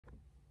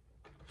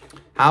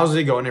How's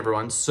it going,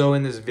 everyone? So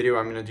in this video,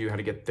 I'm going to do how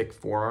to get thick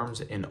forearms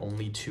in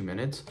only 2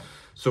 minutes.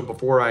 So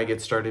before I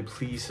get started,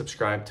 please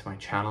subscribe to my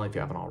channel if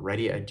you haven't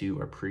already. I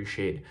do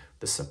appreciate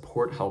the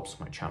support, helps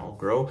my channel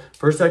grow.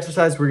 First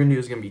exercise we're going to do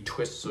is going to be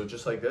twists. So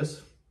just like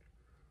this.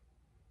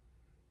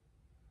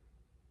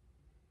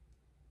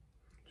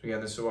 So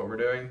again, this is what we're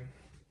doing.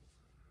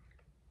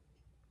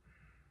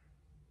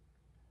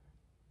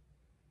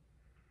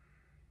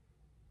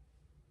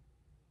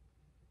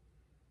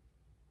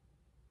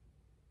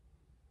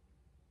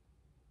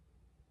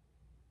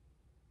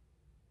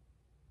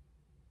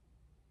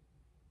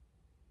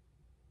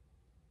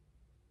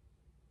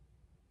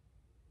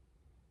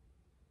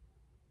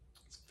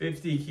 It's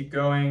 50, keep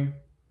going.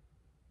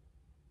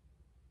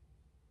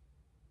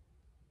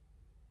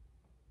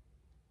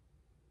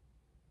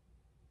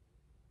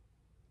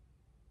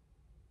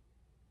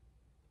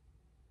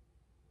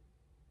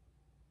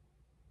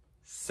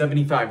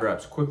 "75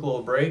 reps, quick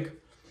little break.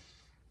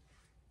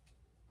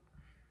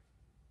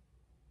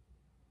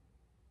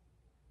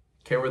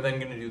 Okay, we're then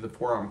going to do the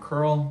forearm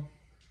curl.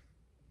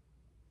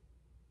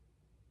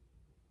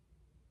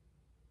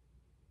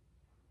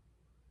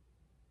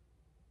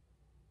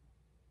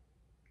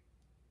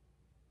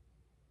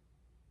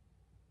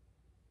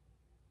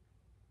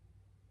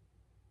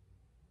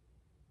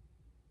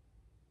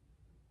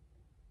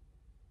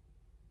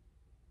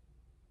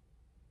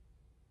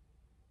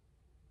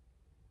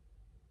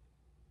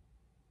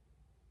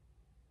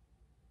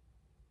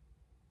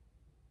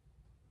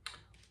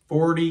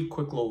 "40,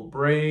 quick little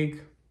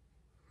break.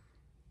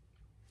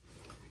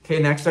 Okay,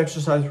 next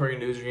exercise we're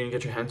gonna do is you're gonna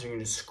get your hands, you're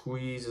gonna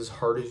squeeze as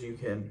hard as you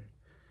can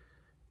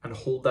and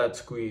hold that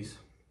squeeze.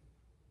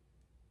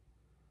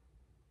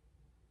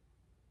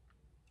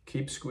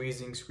 Keep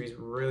squeezing, squeeze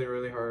really,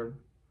 really hard.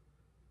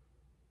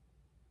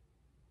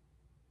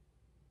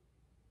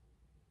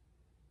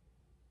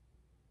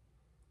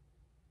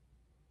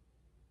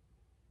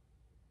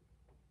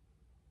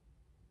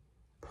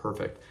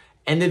 Perfect.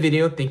 End the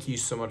video. Thank you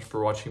so much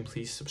for watching.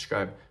 Please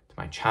subscribe to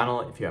my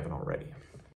channel if you haven't already.